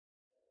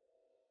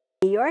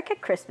New York at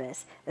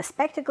Christmas, the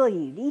spectacle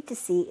you need to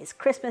see is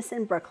Christmas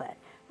in Brooklyn.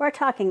 We're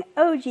talking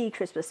OG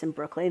Christmas in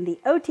Brooklyn, the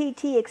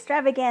OTT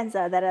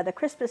extravaganza that are the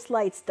Christmas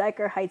Lights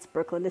Dyker Heights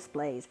Brooklyn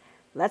displays.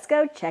 Let's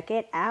go check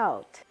it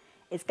out.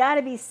 It's got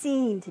to be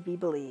seen to be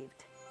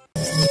believed.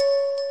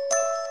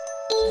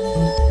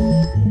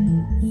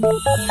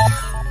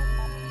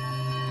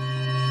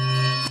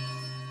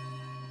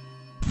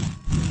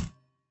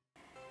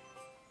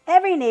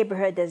 Every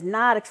neighborhood does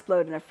not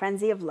explode in a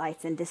frenzy of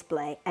lights and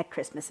display at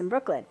Christmas in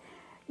Brooklyn.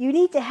 You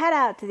need to head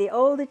out to the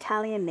old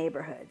Italian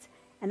neighborhoods,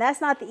 and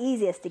that's not the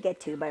easiest to get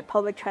to by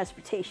public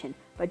transportation,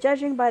 but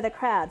judging by the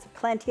crowds,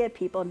 plenty of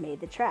people made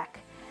the trek.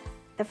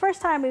 The first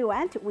time we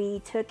went, we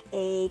took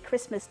a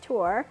Christmas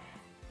tour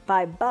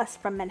by bus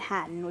from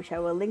Manhattan, which I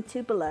will link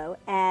to below,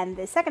 and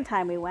the second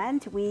time we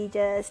went, we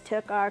just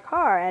took our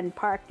car and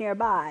parked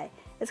nearby.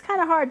 It's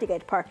kind of hard to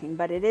get parking,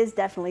 but it is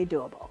definitely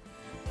doable.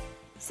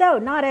 So,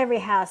 not every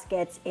house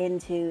gets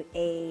into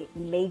a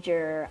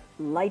major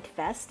light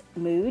fest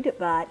mood,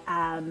 but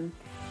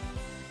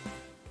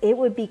it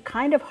would be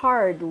kind of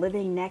hard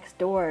living next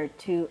door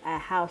to a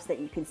house that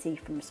you can see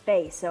from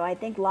space. So I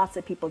think lots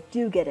of people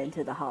do get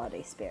into the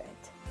holiday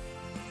spirit.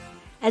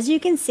 As you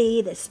can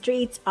see, the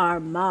streets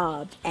are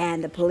mobbed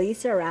and the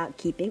police are out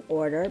keeping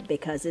order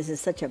because this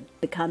is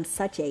become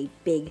such a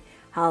big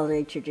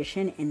holiday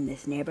tradition in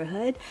this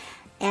neighborhood.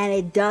 And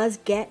it does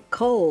get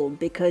cold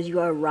because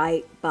you are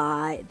right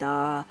by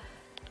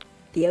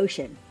the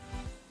ocean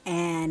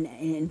and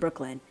in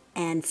Brooklyn.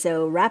 And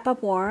so wrap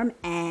up warm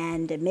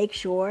and make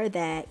sure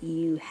that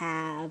you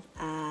have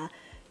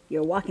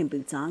your walking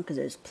boots on because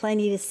there's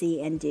plenty to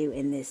see and do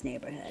in this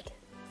neighborhood.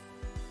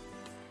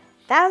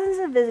 Thousands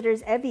of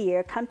visitors every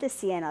year come to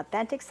see an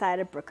authentic side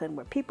of Brooklyn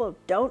where people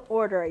don't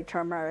order a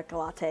turmeric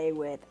latte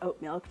with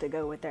oat milk to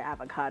go with their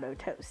avocado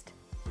toast.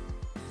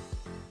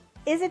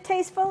 Is it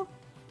tasteful?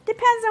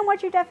 Depends on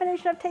what your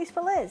definition of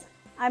tasteful is.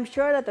 I'm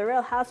sure that the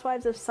Real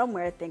Housewives of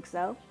somewhere think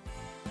so.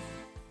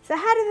 So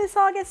how did this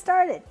all get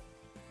started?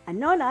 A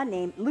nonna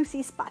named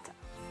Lucy Spata.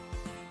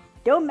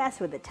 Don't mess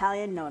with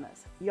Italian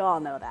nonnas. You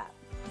all know that.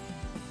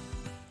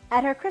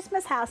 At her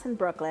Christmas house in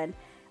Brooklyn,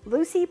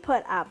 Lucy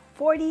put up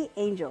 40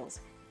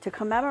 angels to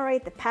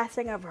commemorate the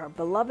passing of her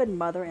beloved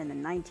mother in the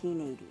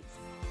 1980s.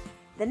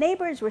 The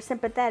neighbors were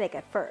sympathetic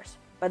at first,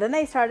 but then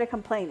they started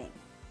complaining.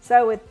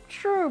 So with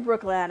true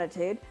Brooklyn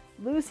attitude,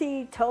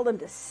 Lucy told them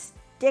to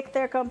stick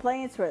their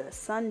complaints where the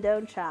sun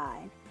don't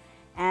shine.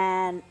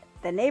 And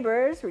the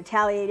neighbors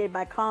retaliated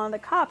by calling the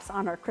cops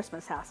on her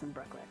Christmas house in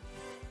Brooklyn.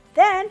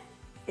 Then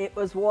it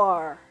was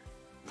war.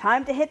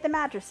 Time to hit the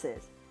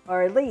mattresses,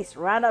 or at least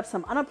round up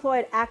some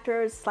unemployed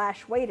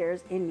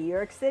actors/waiters in New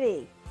York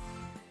City.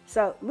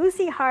 So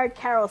Lucy hired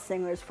carol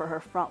singers for her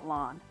front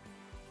lawn.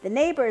 The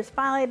neighbors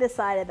finally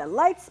decided the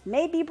lights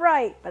may be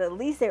bright, but at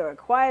least they were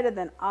quieter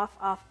than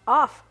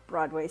off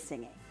Broadway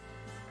singing.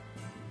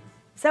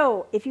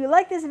 So, if you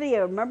like this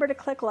video, remember to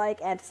click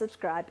like and to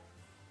subscribe.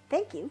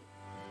 Thank you.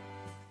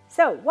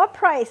 So, what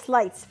price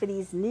lights for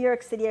these New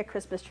York City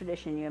Christmas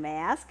tradition, you may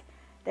ask?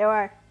 There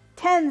are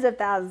tens of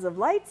thousands of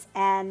lights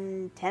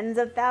and tens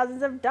of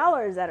thousands of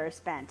dollars that are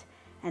spent.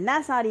 And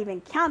that's not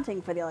even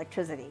counting for the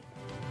electricity.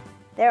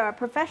 There are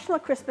professional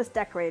Christmas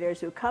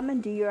decorators who come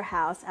and do your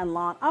house and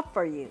lawn up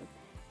for you.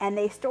 And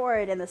they store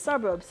it in the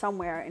suburbs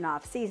somewhere in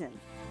off-season.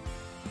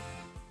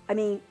 I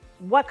mean,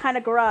 what kind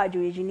of garage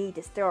would you need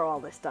to store all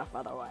this stuff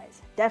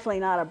otherwise?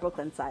 Definitely not a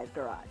Brooklyn-sized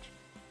garage.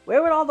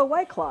 Where would all the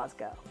White Claws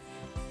go?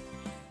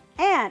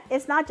 And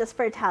it's not just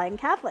for Italian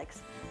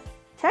Catholics.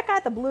 Check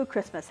out the Blue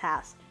Christmas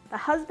house. The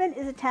husband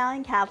is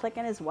Italian Catholic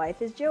and his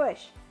wife is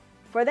Jewish.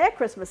 For their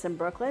Christmas in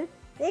Brooklyn,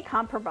 they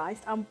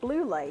compromised on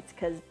blue lights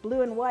because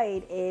blue and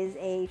white is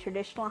a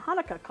traditional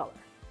Hanukkah color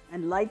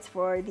and lights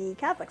for the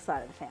Catholic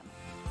side of the family.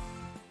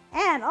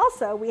 And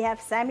also we have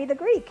Sammy the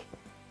Greek.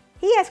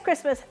 He has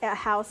Christmas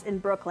house in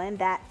Brooklyn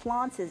that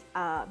flaunts his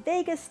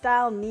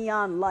Vegas-style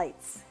neon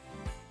lights.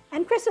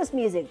 And Christmas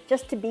music,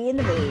 just to be in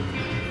the mood.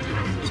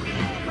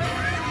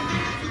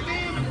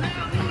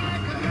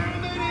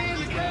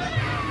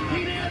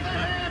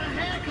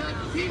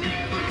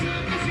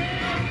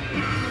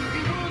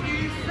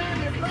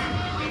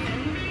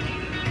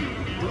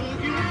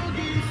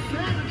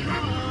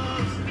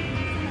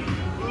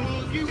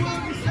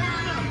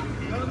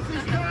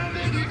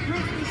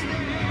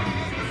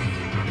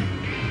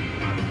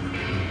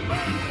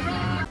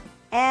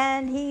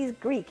 And he's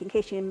Greek, in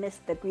case you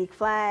missed the Greek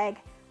flag,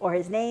 or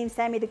his name,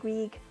 Sammy the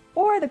Greek,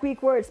 or the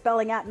Greek word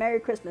spelling out Merry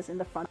Christmas in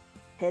the front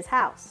of his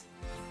house.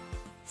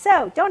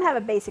 So, don't have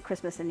a basic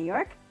Christmas in New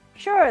York.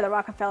 Sure, the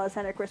Rockefeller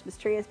Center Christmas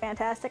tree is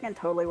fantastic and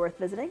totally worth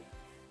visiting.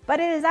 But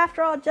it is,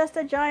 after all, just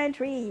a giant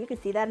tree. You can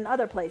see that in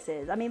other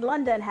places. I mean,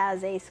 London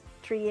has a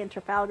tree in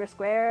Trafalgar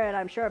Square, and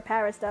I'm sure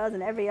Paris does,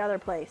 and every other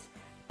place.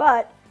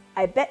 But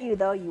I bet you,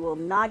 though, you will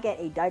not get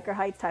a Dyker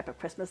Heights type of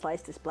Christmas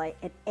lights display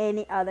in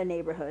any other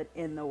neighborhood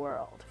in the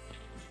world.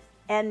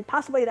 And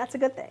possibly that's a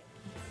good thing.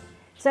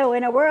 So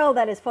in a world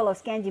that is full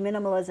of Scandi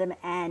minimalism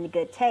and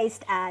good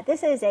taste,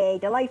 this is a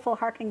delightful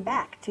harkening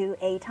back to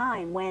a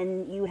time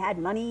when you had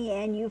money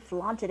and you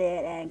flaunted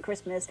it and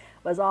Christmas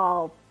was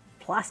all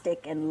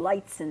plastic and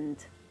lights and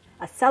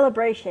a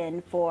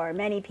celebration for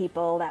many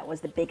people. That was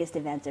the biggest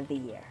event of the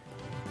year.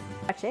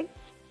 Watching.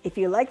 If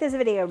you like this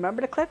video,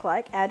 remember to click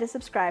like and to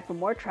subscribe for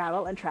more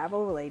travel and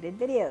travel related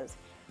videos.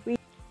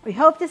 We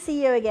hope to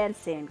see you again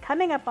soon.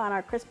 Coming up on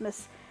our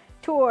Christmas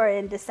tour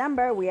in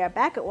December, we are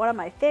back at one of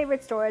my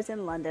favorite stores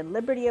in London,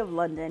 Liberty of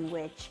London,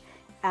 which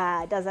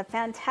does a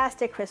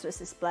fantastic Christmas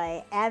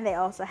display, and they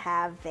also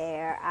have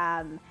their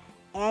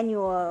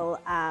annual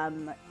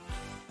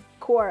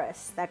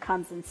chorus that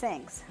comes and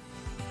sings.